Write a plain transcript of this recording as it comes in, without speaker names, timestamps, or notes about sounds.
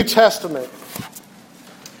New Testament.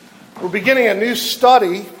 We're beginning a new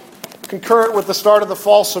study concurrent with the start of the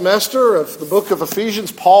fall semester of the book of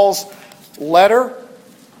Ephesians, Paul's letter.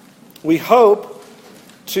 We hope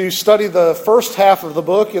to study the first half of the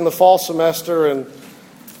book in the fall semester and,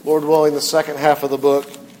 Lord willing, the second half of the book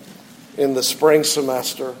in the spring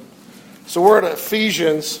semester. So we're at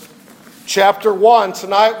Ephesians chapter 1.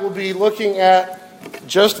 Tonight we'll be looking at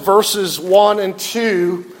just verses 1 and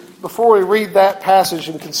 2. Before we read that passage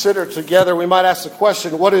and consider it together, we might ask the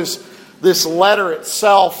question, what is this letter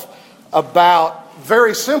itself about?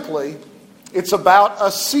 Very simply, it's about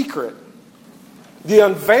a secret. The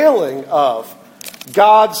unveiling of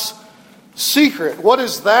God's secret. What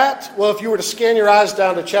is that? Well, if you were to scan your eyes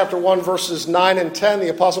down to chapter 1, verses 9 and 10, the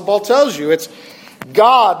Apostle Paul tells you it's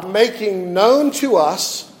God making known to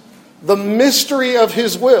us the mystery of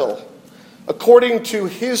His will, according to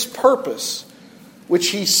His purpose,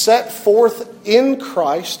 which He set forth in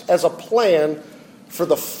Christ as a plan for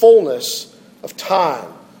the fullness of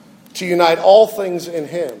time, to unite all things in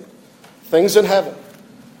Him, things in heaven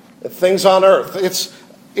and things on earth.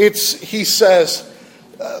 It's he says,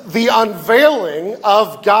 the unveiling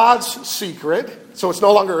of God's secret, so it's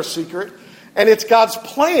no longer a secret, and it's God's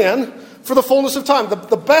plan for the fullness of time.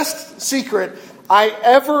 The best secret I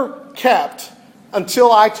ever kept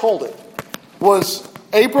until I told it was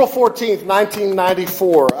April 14th,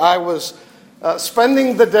 1994. I was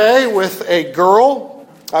spending the day with a girl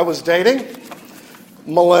I was dating,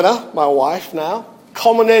 Melina, my wife now,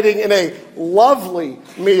 culminating in a lovely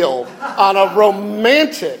meal on a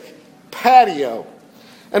romantic patio.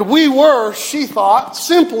 And we were, she thought,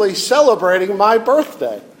 simply celebrating my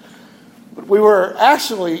birthday. But we were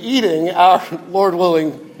actually eating our, Lord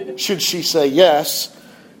willing, should she say yes,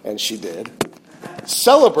 and she did,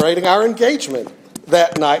 celebrating our engagement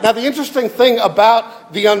that night. Now, the interesting thing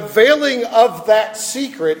about the unveiling of that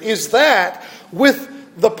secret is that with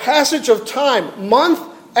the passage of time, month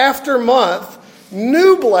after month,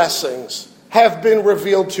 new blessings have been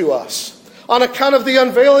revealed to us on account of the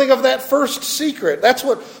unveiling of that first secret. That's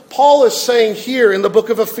what Paul is saying here in the book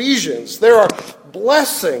of Ephesians. There are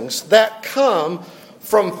blessings that come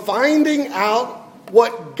from finding out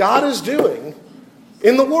what God is doing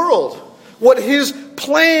in the world, what His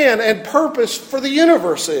plan and purpose for the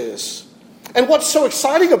universe is. And what's so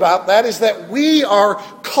exciting about that is that we are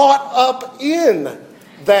caught up in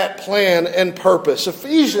that plan and purpose.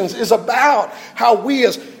 Ephesians is about how we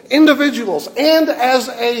as individuals and as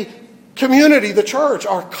a community, the church,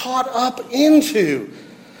 are caught up into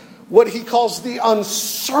what he calls the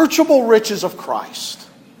unsearchable riches of Christ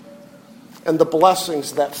and the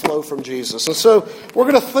blessings that flow from Jesus. And so we're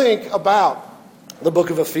going to think about the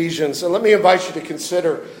book of Ephesians. And let me invite you to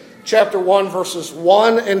consider chapter 1, verses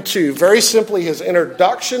 1 and 2. Very simply, his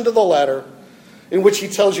introduction to the letter, in which he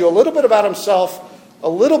tells you a little bit about himself, a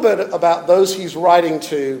little bit about those he's writing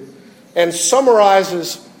to, and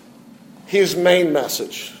summarizes his main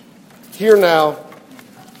message. Hear now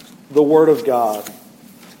the word of God.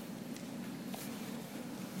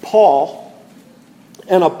 Paul,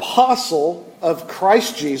 an apostle of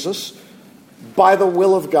Christ Jesus, by the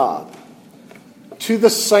will of God, to the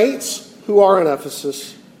saints who are in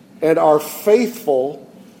Ephesus and are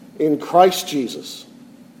faithful in Christ Jesus,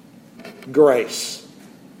 grace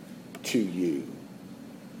to you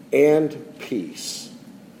and peace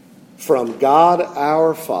from God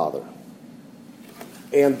our Father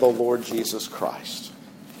and the Lord Jesus Christ.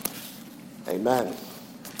 Amen.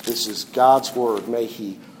 This is God's word. May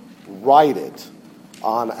He write it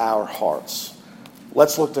on our hearts.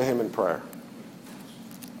 Let's look to Him in prayer.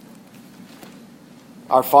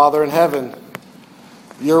 Our Father in heaven,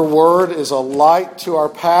 your word is a light to our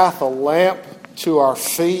path, a lamp to our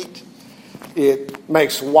feet. It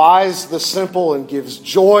makes wise the simple and gives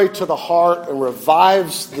joy to the heart and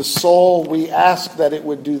revives the soul. We ask that it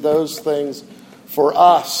would do those things for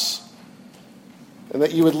us, and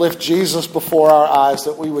that you would lift Jesus before our eyes,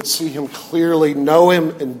 that we would see Him clearly, know Him,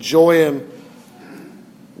 enjoy Him,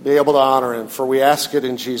 be able to honor Him. For we ask it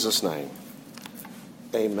in Jesus' name.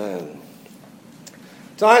 Amen.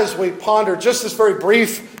 Tonight, as we ponder just this very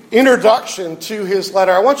brief introduction to his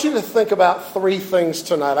letter, I want you to think about three things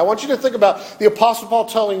tonight. I want you to think about the Apostle Paul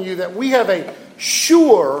telling you that we have a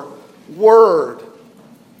sure word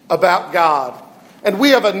about God. And we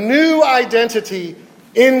have a new identity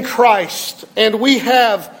in Christ. And we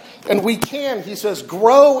can, he says,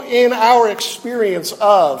 grow in our experience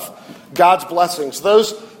of God's blessings.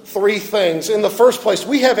 Those three things. In the first place,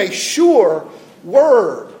 we have a sure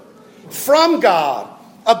word from God,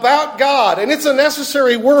 about God. And it's a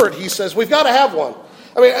necessary word, he says. We've got to have one.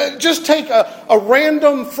 I mean, just take a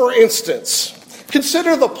random for instance.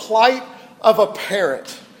 Consider the plight of a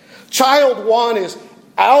parent. Child 1 is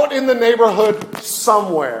out in the neighborhood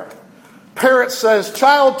somewhere. Parent says,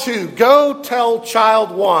 child 2, go tell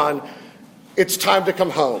child 1 it's time to come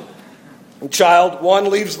home. And child 1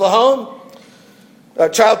 leaves the home.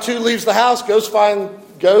 Child 2 leaves the house, goes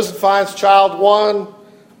and finds child 1,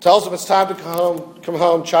 tells him it's time to come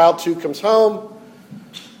home. Child 2 comes home.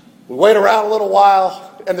 We wait around a little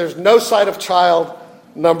while, and there's no sight of child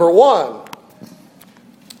number 1.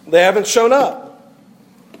 They haven't shown up.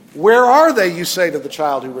 Where are they, you say to the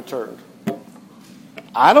child who returned?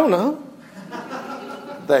 I don't know,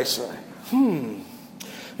 they say.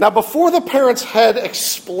 Now, before the parent's head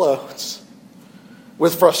explodes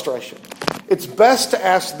with frustration, it's best to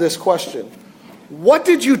ask this question. What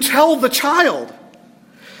did you tell the child?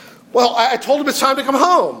 Well, I told him it's time to come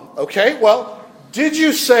home. Okay, well, did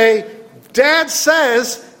you say, Dad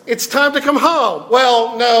says it's time to come home?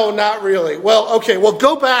 Well, no, not really. Well, okay, well,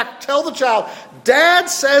 go back, tell the child, Dad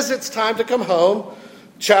says it's time to come home.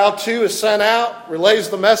 Child 2 is sent out, relays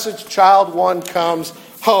the message, child 1 comes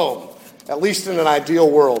home. At least in an ideal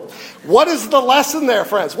world. What is the lesson there,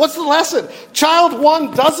 friends? What's the lesson? Child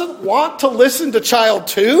 1 doesn't want to listen to child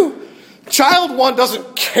 2. Child 1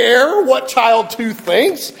 doesn't care what child 2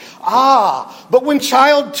 thinks. But when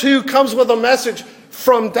child 2 comes with a message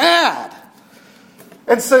from Dad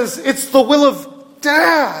and says it's the will of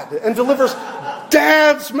Dad and delivers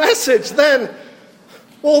Dad's message, then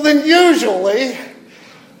usually,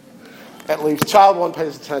 at least child 1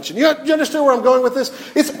 pays attention. You understand where I'm going with this?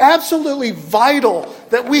 It's absolutely vital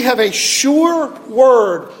that we have a sure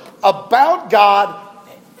word about God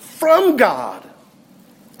from God,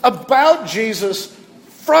 about Jesus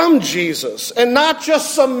from Jesus, and not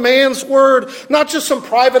just some man's word, not just some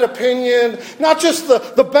private opinion, not just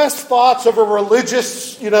the best thoughts of a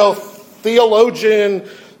religious, theologian,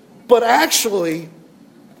 but actually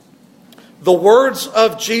the words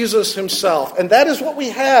of Jesus himself. And that is what we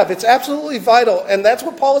have. It's absolutely vital. And that's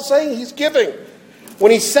what Paul is saying he's giving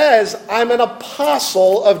when he says, I'm an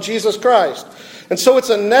apostle of Jesus Christ. And so it's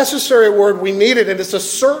a necessary word. We need it. And it's a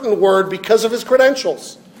certain word because of his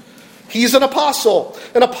credentials. He's an apostle.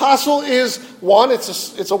 An apostle is one.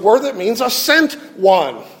 It's a word that means a sent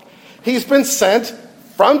one. He's been sent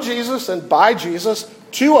from Jesus and by Jesus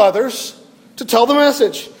to others to tell the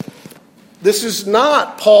message. This is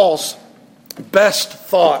not Paul's best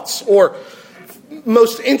thoughts or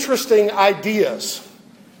most interesting ideas.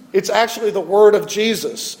 It's actually the word of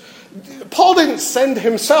Jesus. Paul didn't send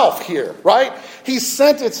himself here, right? He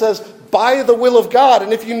sent, it says, by the will of God.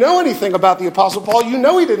 And if you know anything about the Apostle Paul, you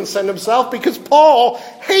know he didn't send himself because Paul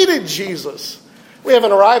hated Jesus. We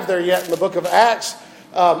haven't arrived there yet in the book of Acts.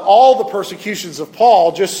 All the persecutions of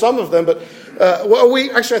Paul, just some of them, but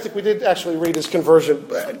I think we did actually read his conversion.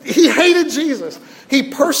 He hated Jesus. He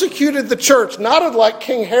persecuted the church, not unlike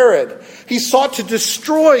King Herod. He sought to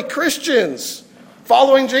destroy Christians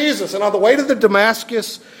following Jesus. And on the way to the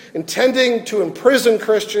Damascus, intending to imprison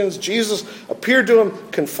Christians, Jesus appeared to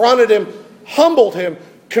him, confronted him, humbled him,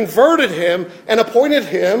 converted him, and appointed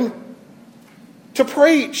him to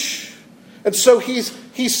preach. And so he's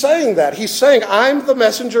saying that. He's saying, I'm the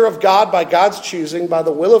messenger of God by God's choosing, by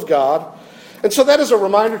the will of God. And so that is a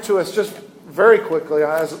reminder to us, just very quickly,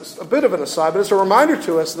 as a bit of an aside, but it's a reminder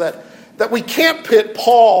to us that we can't pit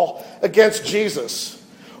Paul against Jesus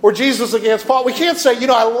or Jesus against Paul. We can't say,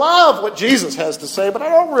 I love what Jesus has to say, but I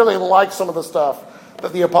don't really like some of the stuff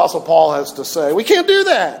that the Apostle Paul has to say. We can't do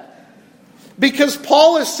that because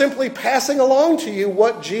Paul is simply passing along to you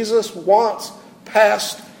what Jesus wants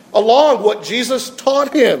passed along, what Jesus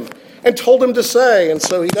taught him and told him to say. And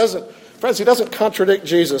so he doesn't contradict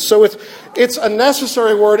Jesus. So it's a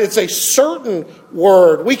necessary word. It's a certain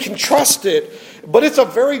word. We can trust it. But it's a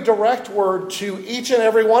very direct word to each and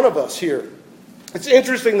every one of us here. It's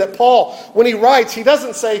interesting that Paul, when he writes, he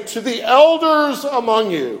doesn't say to the elders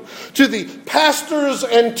among you, to the pastors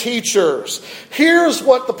and teachers. Here's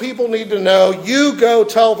what the people need to know. You go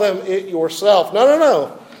tell them it yourself.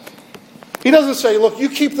 No. He doesn't say, look, you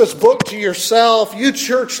keep this book to yourself. You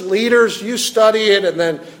church leaders, you study it and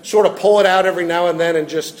then sort of pull it out every now and then and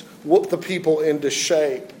just whoop the people into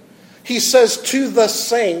shape. He says to the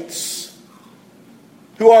saints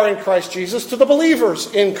who are in Christ Jesus, to the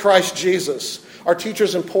believers in Christ Jesus. Are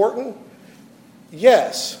teachers important?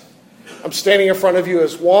 Yes. I'm standing in front of you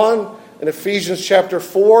as one. In Ephesians chapter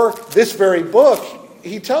 4, this very book,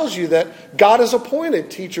 he tells you that God has appointed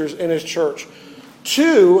teachers in his church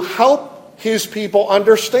to help his people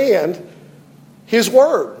understand his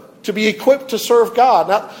word, to be equipped to serve God.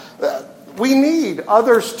 Now, we need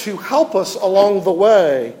others to help us along the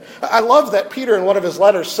way. I love that Peter in one of his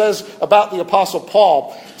letters says about the Apostle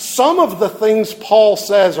Paul, some of the things Paul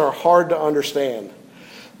says are hard to understand.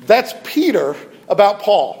 That's Peter about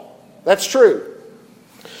Paul. That's true.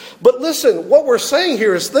 But listen, what we're saying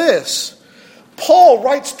here is this. Paul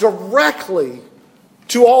writes directly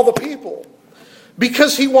to all the people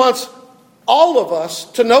because he wants all of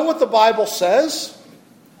us to know what the Bible says.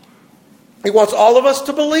 He wants all of us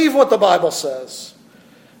to believe what the Bible says.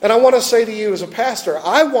 And I want to say to you as a pastor,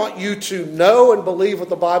 I want you to know and believe what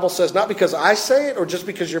the Bible says, not because I say it or just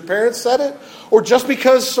because your parents said it or just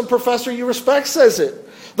because some professor you respect says it.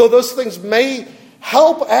 Though those things may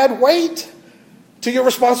help add weight to your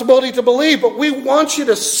responsibility to believe. But we want you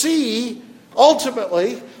to see,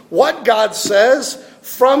 ultimately, what God says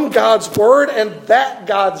from God's Word and that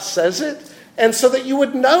God says it. And so that you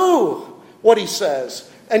would know what He says.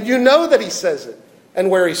 And you know that He says it and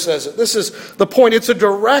where He says it. This is the point. It's a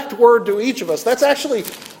direct word to each of us. That's actually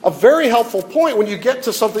a very helpful point when you get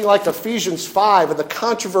to something like Ephesians 5 and the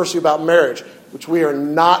controversy about marriage, which we are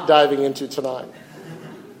not diving into tonight.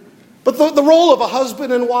 But the role of a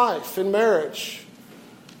husband and wife in marriage.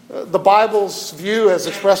 The Bible's view, as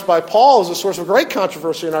expressed by Paul, is a source of great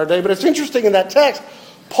controversy in our day. But it's interesting in that text,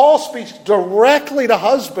 Paul speaks directly to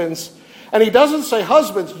husbands. And he doesn't say,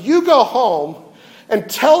 husbands, you go home and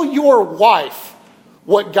tell your wife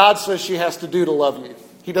what God says she has to do to love you.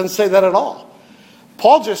 He doesn't say that at all.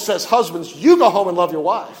 Paul just says, husbands, you go home and love your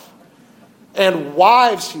wife. And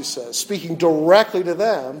wives, he says, speaking directly to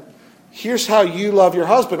them, here's how you love your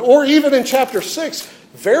husband. Or even in chapter 6,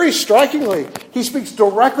 very strikingly, he speaks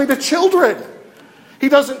directly to children. He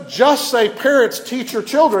doesn't just say, parents, teach your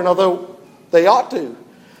children, although they ought to.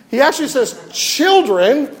 He actually says,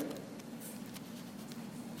 children,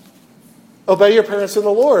 obey your parents in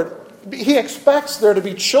the Lord. He expects there to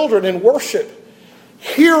be children in worship,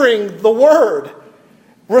 hearing the word,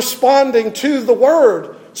 responding to the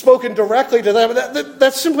word, spoken directly to them.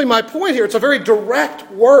 That's simply my point here. It's a very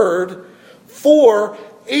direct word for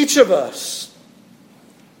each of us.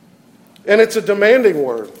 And it's a demanding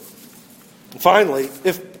word. Finally,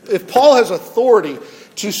 if Paul has authority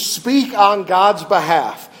to speak on God's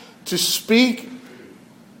behalf, to speak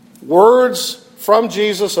words from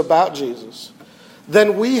Jesus about Jesus,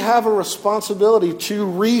 then we have a responsibility to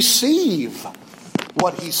receive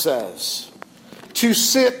what he says, to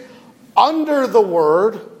sit under the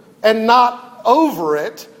word and not over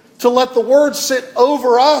it, to let the word sit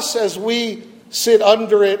over us as we sit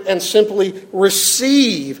under it and simply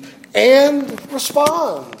receive and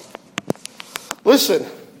respond. Listen,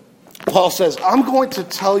 Paul says, I'm going to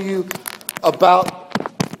tell you about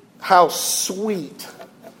how sweet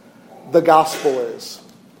the gospel is.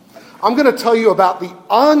 I'm going to tell you about the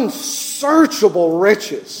unsearchable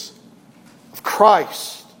riches of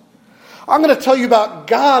Christ. I'm going to tell you about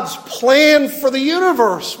God's plan for the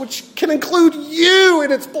universe, which can include you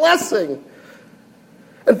in its blessing.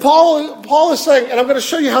 And Paul is saying, and I'm going to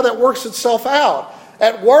show you how that works itself out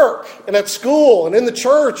at work and at school and in the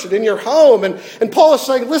church and in your home. And Paul is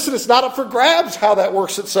saying, listen, it's not up for grabs how that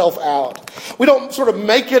works itself out. We don't sort of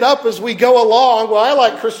make it up as we go along. Well, I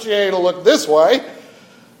like Christianity to look this way,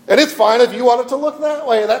 and it's fine if you want it to look that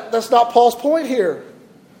way. That's not Paul's point here.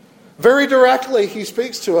 Very directly, he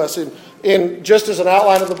speaks to us in just as an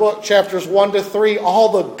outline of the book, chapters 1 to 3, all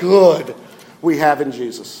the good we have in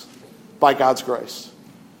Jesus by God's grace.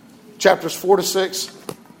 Chapters 4 to 6,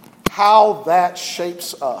 how that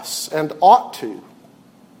shapes us and ought to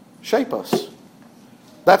shape us.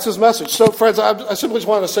 That's his message. So, friends, I simply just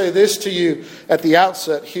want to say this to you at the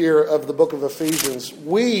outset here of the book of Ephesians.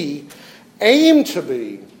 We aim to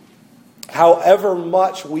be, however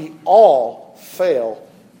much we all fail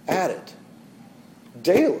at it,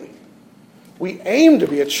 daily. We aim to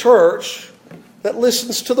be a church that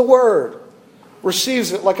listens to the word,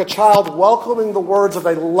 receives it like a child welcoming the words of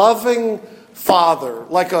a loving father,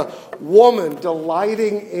 like a woman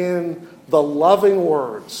delighting in the loving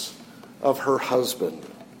words of her husband.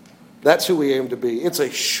 That's who we aim to be. It's a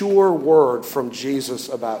sure word from Jesus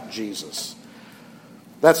about Jesus.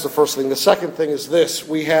 That's the first thing. The second thing is this.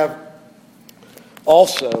 We have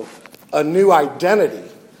also a new identity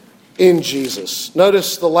in Jesus.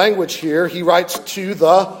 Notice the language here. He writes to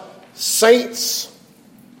the saints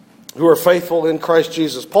who are faithful in Christ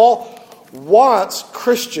Jesus. Paul wants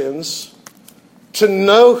Christians to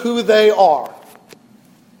know who they are.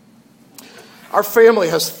 Our family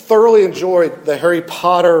has thoroughly enjoyed the Harry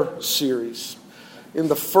Potter series. In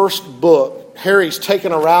the first book, Harry's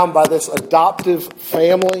taken around by this adoptive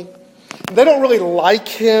family. They don't really like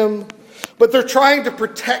him, but they're trying to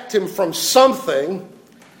protect him from something.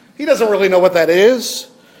 He doesn't really know what that is.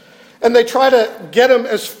 And they try to get him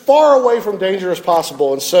as far away from danger as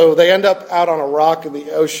possible. And so they end up out on a rock in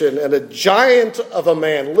the ocean, and a giant of a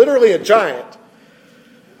man, literally a giant,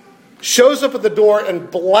 shows up at the door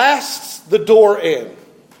and blasts the door in.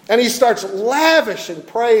 And he starts lavishing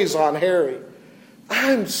praise on Harry.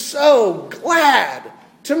 I'm so glad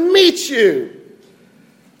to meet you.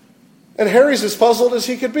 And Harry's as puzzled as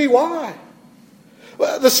he could be. Why?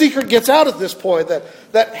 Well, the secret gets out at this point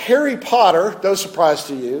that Harry Potter, no surprise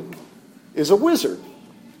to you, is a wizard.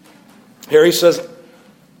 Harry says,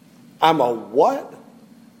 I'm a what?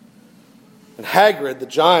 And Hagrid, the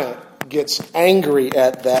giant, gets angry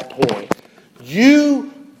at that point.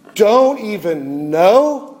 You don't even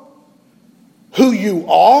know who you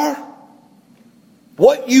are?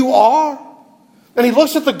 What you are? And he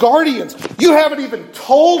looks at the guardians. You haven't even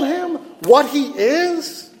told him what he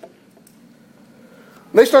is?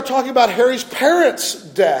 And they start talking about Harry's parents'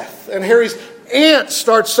 death. And Harry's aunt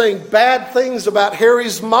starts saying bad things about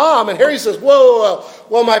Harry's mom. And Harry says, whoa,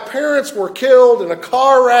 well, my parents were killed in a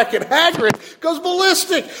car wreck. And Hagrid goes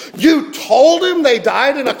ballistic. You told him they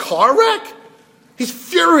died in a car wreck? He's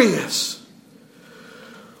furious.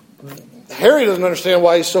 Harry doesn't understand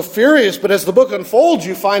why he's so furious, but as the book unfolds,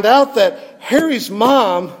 you find out that Harry's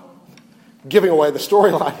mom, giving away the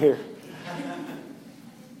storyline here.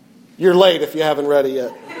 You're late if you haven't read it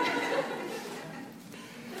yet.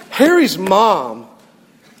 Harry's mom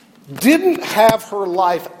didn't have her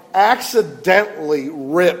life accidentally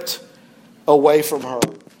ripped away from her.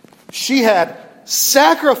 She had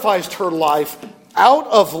sacrificed her life out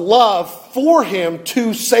of love for him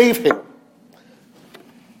to save him.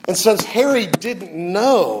 And since Harry didn't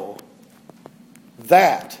know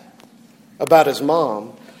that about his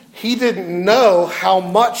mom, he didn't know how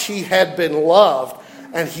much he had been loved,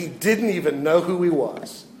 and he didn't even know who he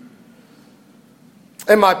was.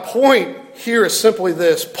 And my point here is simply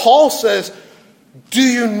this. Paul says, do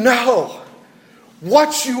you know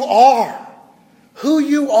what you are? Who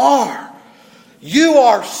you are? You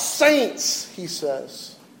are saints, he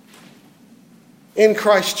says, in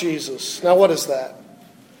Christ Jesus. Now what is that?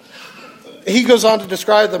 He goes on to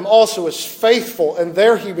describe them also as faithful, and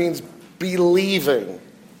there he means believing.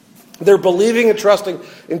 They're believing and trusting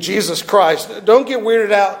in Jesus Christ. Don't get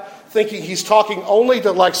weirded out thinking he's talking only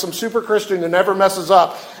to like some super Christian who never messes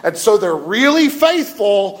up. And so they're really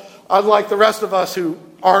faithful, unlike the rest of us who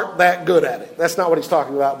aren't that good at it. That's not what he's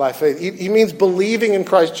talking about by faith. He means believing in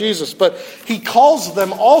Christ Jesus. But he calls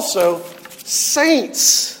them also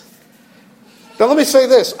saints. Now let me say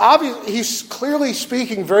this. Obviously, he's clearly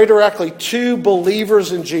speaking very directly to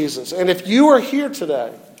believers in Jesus. And if you are here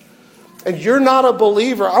today and you're not a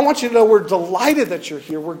believer, I want you to know we're delighted that you're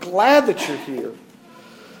here. We're glad that you're here.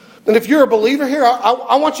 And if you're a believer here,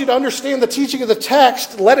 I want you to understand the teaching of the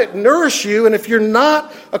text. Let it nourish you. And if you're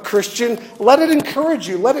not a Christian, let it encourage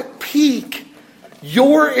you. Let it pique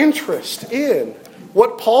your interest in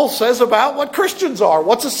what Paul says about what Christians are.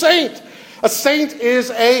 What's a saint? A saint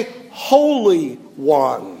is a holy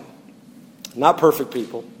one. Not perfect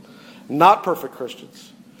people. Not perfect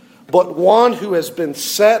Christians. But one who has been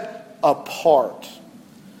set apart.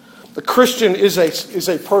 The Christian is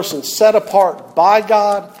a person set apart by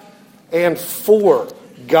God and for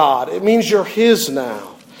God. It means you're His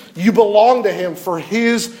now. You belong to Him for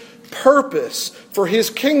His purpose, for His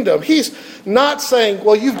kingdom. He's not saying,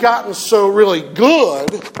 well, you've gotten so really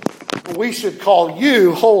good, we should call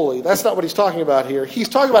you holy. That's not what he's talking about here. He's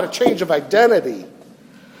talking about a change of identity.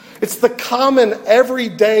 It's the common,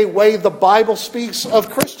 everyday way the Bible speaks of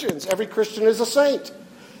Christians. Every Christian is a saint.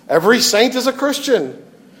 Every saint is a Christian.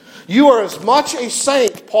 You are as much a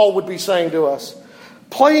saint, Paul would be saying to us,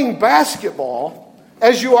 playing basketball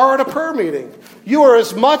as you are at a prayer meeting. You are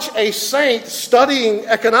as much a saint studying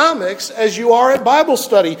economics as you are at Bible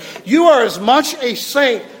study. You are as much a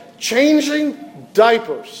saint changing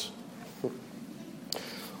diapers.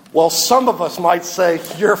 Well, some of us might say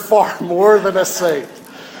you're far more than a saint.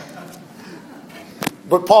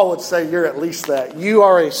 But Paul would say you're at least that. You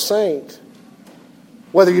are a saint,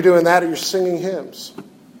 whether you're doing that or you're singing hymns.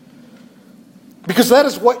 Because that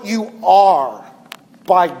is what you are.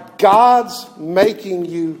 By God's making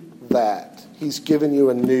you that, He's given you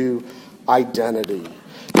a new identity.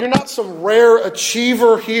 You're not some rare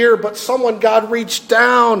achiever here, but someone God reached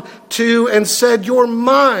down to and said, you're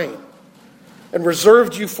mine, and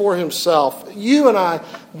reserved you for Himself. You and I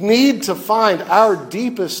need to find our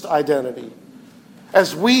deepest identity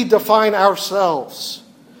as we define ourselves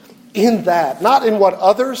in that, not in what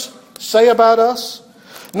others say about us,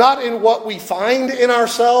 not in what we find in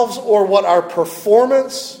ourselves or what our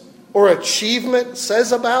performance or achievement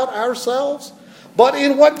says about ourselves, but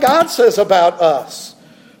in what God says about us,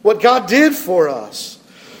 what God did for us.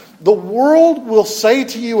 The world will say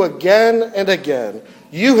to you again and again,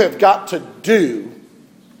 you have got to do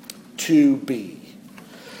to be.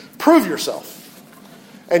 Prove yourself,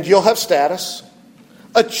 and you'll have status.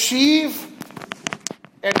 Achieve,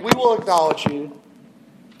 and we will acknowledge you.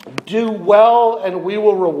 Do well, and we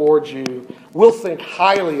will reward you. We'll think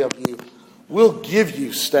highly of you. We'll give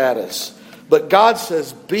you status. But God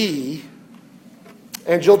says, be,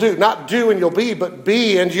 and you'll do. Not do and you'll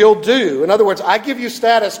be and you'll do. In other words, I give you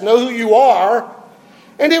status, know who you are,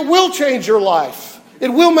 and it will change your life. It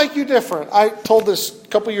will make you different. I told this a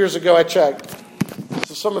couple years ago, I checked.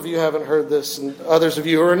 So some of you haven't heard this, and others of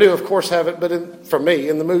you who are new, of course, haven't, but from me,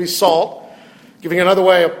 in the movie Salt, giving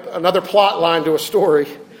another plot line to a story.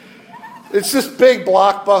 It's this big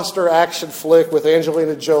blockbuster action flick with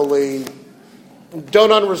Angelina Jolie.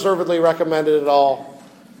 Don't unreservedly recommend it at all.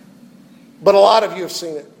 But a lot of you have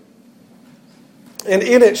seen it. And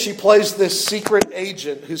in it, she plays this secret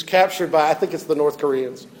agent who's captured by, I think it's the North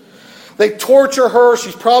Koreans. They torture her.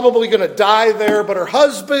 She's probably going to die there. But her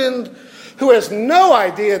husband, who has no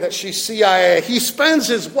idea that she's CIA, he spends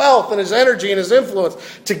his wealth and his energy and his influence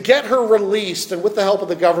to get her released. And with the help of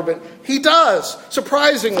the government, he does,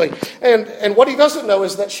 surprisingly. And what he doesn't know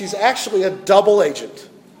is that she's actually a double agent.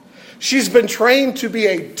 She's been trained to be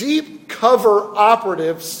a deep cover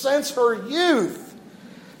operative since her youth.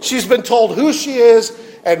 She's been told who she is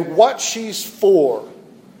and what she's for.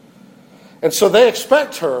 And so they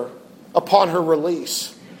expect her, upon her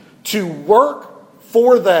release, to work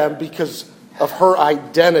for them because of her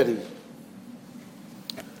identity.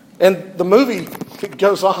 And the movie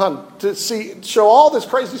goes on to show all this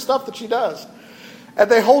crazy stuff that she does. And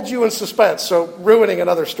they hold you in suspense, so ruining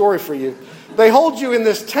another story for you. They hold you in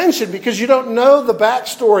this tension because you don't know the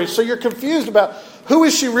backstory, so you're confused about who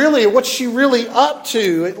is she really and what's she really up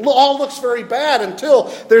to. It all looks very bad until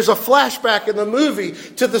there's a flashback in the movie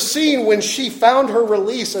to the scene when she found her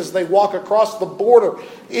release as they walk across the border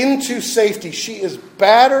into safety. She is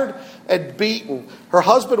battered and beaten. Her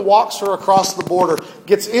husband walks her across the border,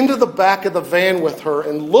 gets into the back of the van with her,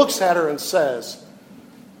 and looks at her and says,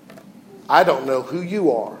 I don't know who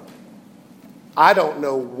you are. I don't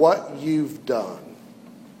know what you've done.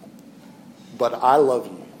 But I love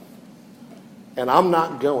you. And I'm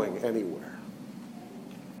not going anywhere.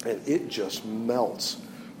 And it just melts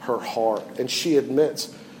her heart. And she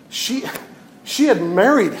admits she had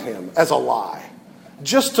married him as a lie,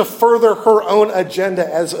 just to further her own agenda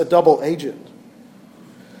as a double agent.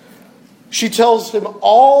 She tells him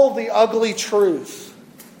all the ugly truth.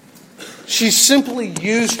 She simply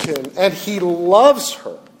used him, and he loves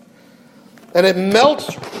her. And it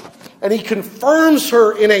melts her. And he confirms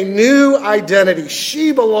her in a new identity.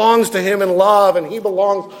 She belongs to him in love, and he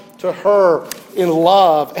belongs to her in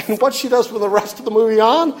love. And what she does for the rest of the movie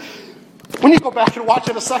on, when you go back and watch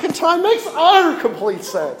it a second time, makes utter complete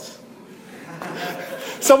sense.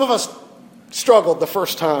 Some of us struggled the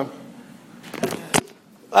first time.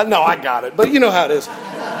 No, I got it, but you know how it is.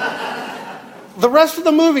 The rest of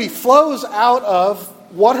the movie flows out of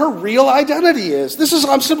what her real identity is.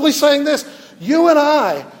 I'm simply saying this. You and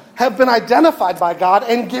I have been identified by God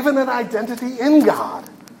and given an identity in God.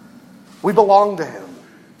 We belong to him.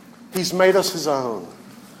 He's made us his own.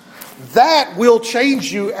 That will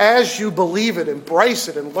change you as you believe it, embrace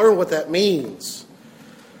it, and learn what that means.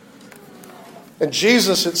 And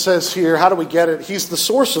Jesus, it says here, how do we get it? He's the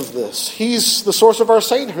source of this. He's the source of our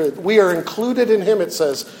sainthood. We are included in him, it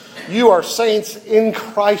says. You are saints in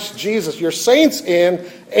Christ Jesus. You're saints in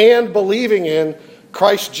and believing in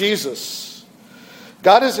Christ Jesus.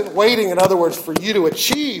 God isn't waiting, in other words, for you to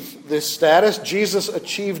achieve this status. Jesus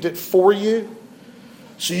achieved it for you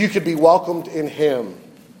so you could be welcomed in him.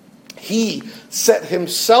 He set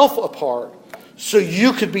himself apart so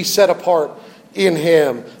you could be set apart in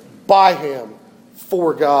him, by him,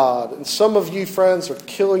 for God. And some of you, friends, are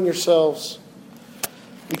killing yourselves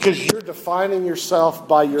because you're defining yourself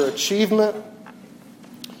by your achievement,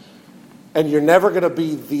 and you're never going to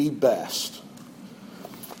be the best.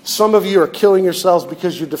 Some of you are killing yourselves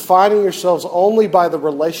because you're defining yourselves only by the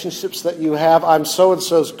relationships that you have. I'm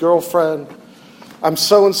so-and-so's girlfriend. I'm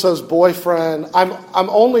so-and-so's boyfriend. I'm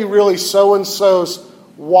only really so-and-so's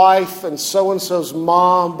wife and so-and-so's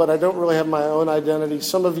mom, but I don't really have my own identity.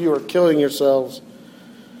 Some of you are killing yourselves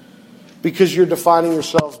because you're defining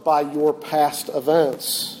yourselves by your past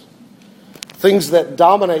events. Things that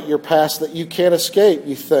dominate your past that you can't escape,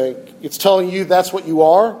 you think. It's telling you that's what you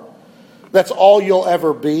are. That's all you'll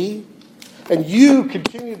ever be. And you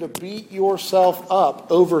continue to beat yourself up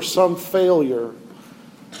over some failure,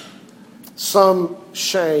 some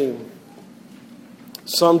shame.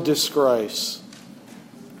 some disgrace,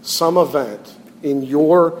 some event in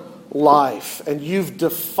your life, and you've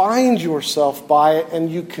defined yourself by it,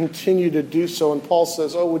 and you continue to do so. And Paul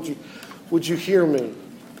says, oh, would you hear me?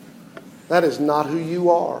 That is not who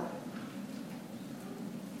you are.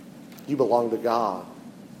 You belong to God.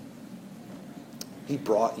 He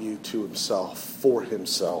brought you to himself, for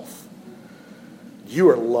himself. You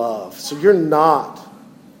are loved. So you're not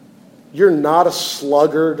a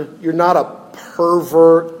sluggard. You're not a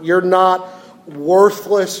pervert. You're not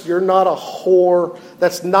worthless. You're not a whore.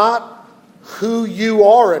 That's not who you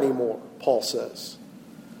are anymore, Paul says.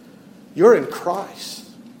 You're in Christ.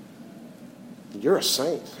 You're a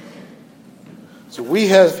saint. So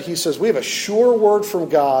he says, we have a sure word from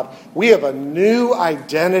God. We have a new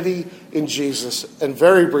identity in Jesus. And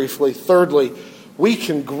very briefly, thirdly, we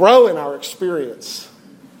can grow in our experience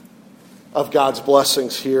of God's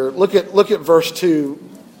blessings here. Look at verse 2.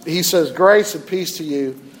 He says, grace and peace to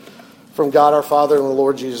you from God our Father and the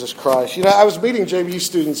Lord Jesus Christ. You know, I was meeting JV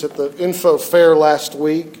students at the Info Fair last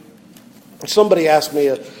week. Somebody asked me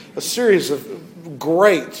a series of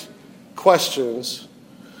great questions.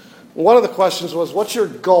 One of the questions was, what's your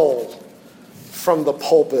goal from the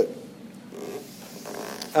pulpit?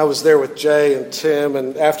 I was there with Jay and Tim,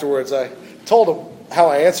 and afterwards I told them how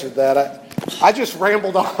I answered that. I just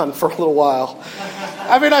rambled on for a little while.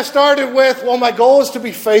 I started with, well, my goal is to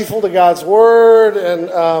be faithful to God's Word, and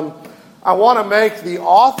I want to make the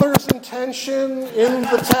author's intention in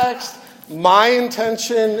the text my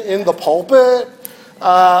intention in the pulpit.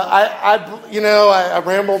 I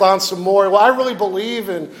rambled on some more. Well, I really believe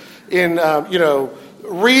in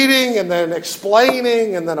reading and then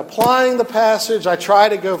explaining and then applying the passage. I try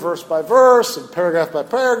to go verse by verse and paragraph by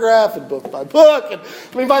paragraph and book by book. And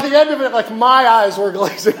by the end of it, like, my eyes were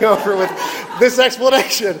glazing over with this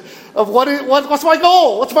explanation of what's my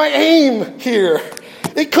goal? What's my aim here?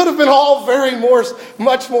 It could have been all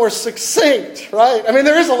much more succinct, right?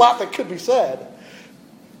 There is a lot that could be said.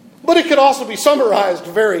 But it could also be summarized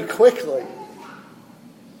very quickly.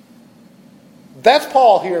 That's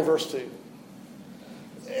Paul here in verse 2.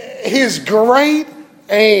 His great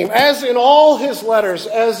aim, as in all his letters,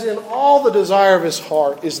 as in all the desire of his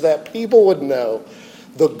heart, is that people would know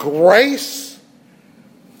the grace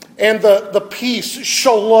and the peace,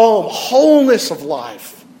 shalom, wholeness of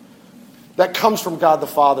life that comes from God the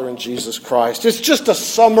Father and Jesus Christ. It's just a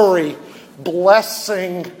summary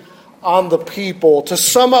blessing on the people to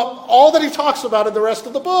sum up all that he talks about in the rest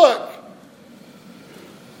of the book.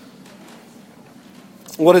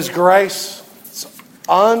 What is grace? It's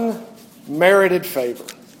unmerited favor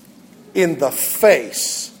in the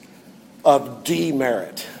face of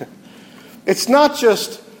demerit. It's not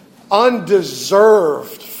just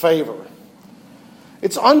undeserved favor.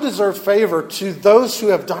 It's undeserved favor to those who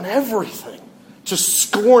have done everything to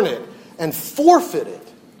scorn it and forfeit it.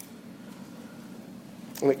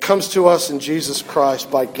 And it comes to us in Jesus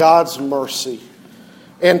Christ by God's mercy.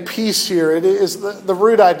 And peace here, it is the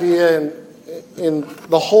root idea in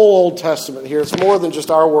the whole Old Testament here. It's more than just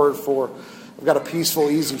our word for I've got a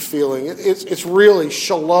peaceful, easy feeling. It's really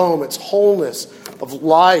shalom. It's wholeness of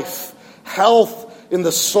life, health in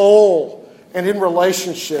the soul and in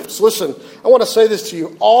relationships. Listen, I want to say this to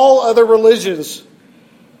you. All other religions,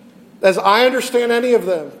 as I understand any of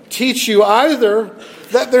them, teach you either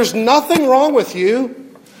that there's nothing wrong with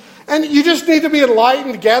you and you just need to be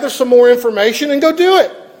enlightened, gather some more information, and go do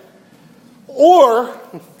it. Or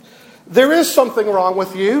there is something wrong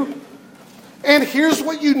with you, and here's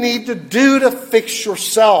what you need to do to fix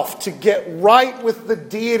yourself, to get right with the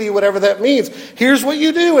deity, whatever that means. Here's what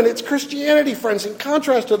you do, and it's Christianity, friends, in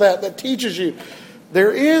contrast to that teaches you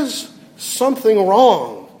there is something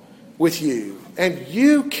wrong with you, and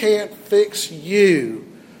you can't fix you,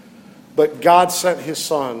 but God sent His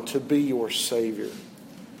Son to be your Savior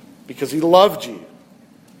because He loved you,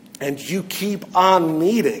 and you keep on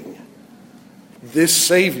needing this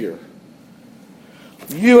Savior.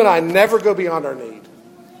 You and I never go beyond our need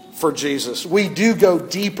for Jesus. We do go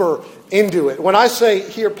deeper into it. When I say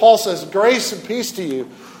here, Paul says, grace and peace to you.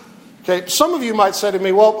 Okay, some of you might say to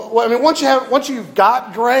me, well, once you've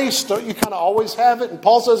got grace, don't you kind of always have it? And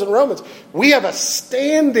Paul says in Romans, we have a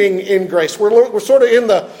standing in grace. We're sort of in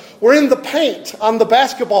the paint on the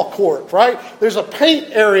basketball court, right? There's a paint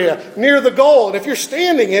area near the goal, and if you're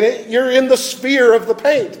standing in it, you're in the sphere of the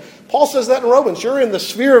paint. Paul says that in Romans. You're in the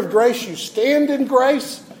sphere of grace. You stand in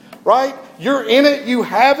grace, right? You're in it. You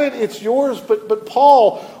have it. It's yours. But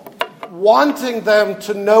Paul, wanting them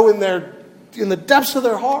to know in the depths of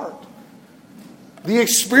their heart the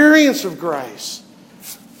experience of grace,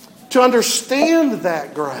 to understand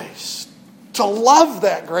that grace, to love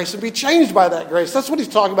that grace and be changed by that grace. That's what he's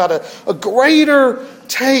talking about, a greater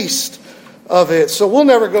taste of it. So we'll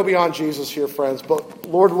never go beyond Jesus here, friends, but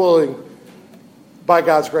Lord willing, by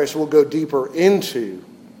God's grace, we'll go deeper into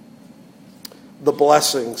the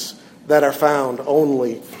blessings that are found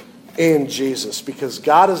only in Jesus, because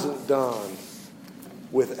God isn't done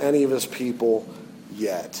with any of his people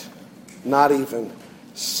yet, not even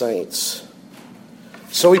saints.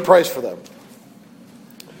 So he prays for them,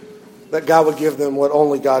 that God would give them what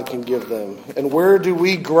only God can give them. And where do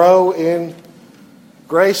we grow in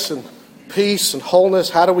grace and peace and wholeness?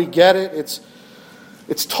 How do we get it?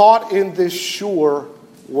 It's taught in this sure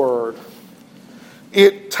word.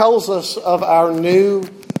 It tells us of our new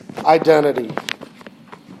identity,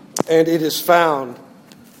 and it is found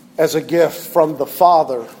as a gift from the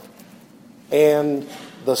Father and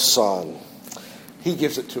the Son. He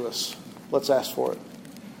gives it to us. Let's ask for it.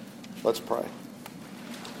 Let's pray.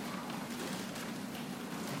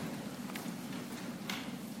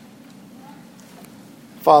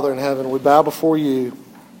 Father in heaven, we bow before you.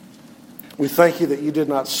 We thank you that you did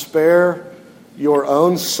not spare your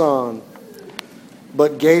own Son,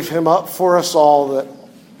 but gave him up for us all, that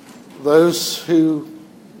those who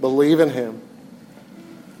believe in him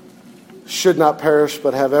should not perish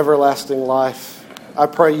but have everlasting life. I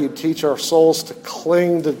pray you teach our souls to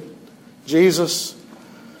cling to Jesus,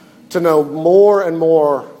 to know more and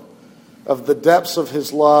more of the depths of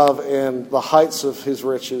his love and the heights of his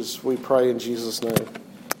riches. We pray in Jesus' name.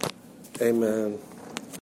 Amen.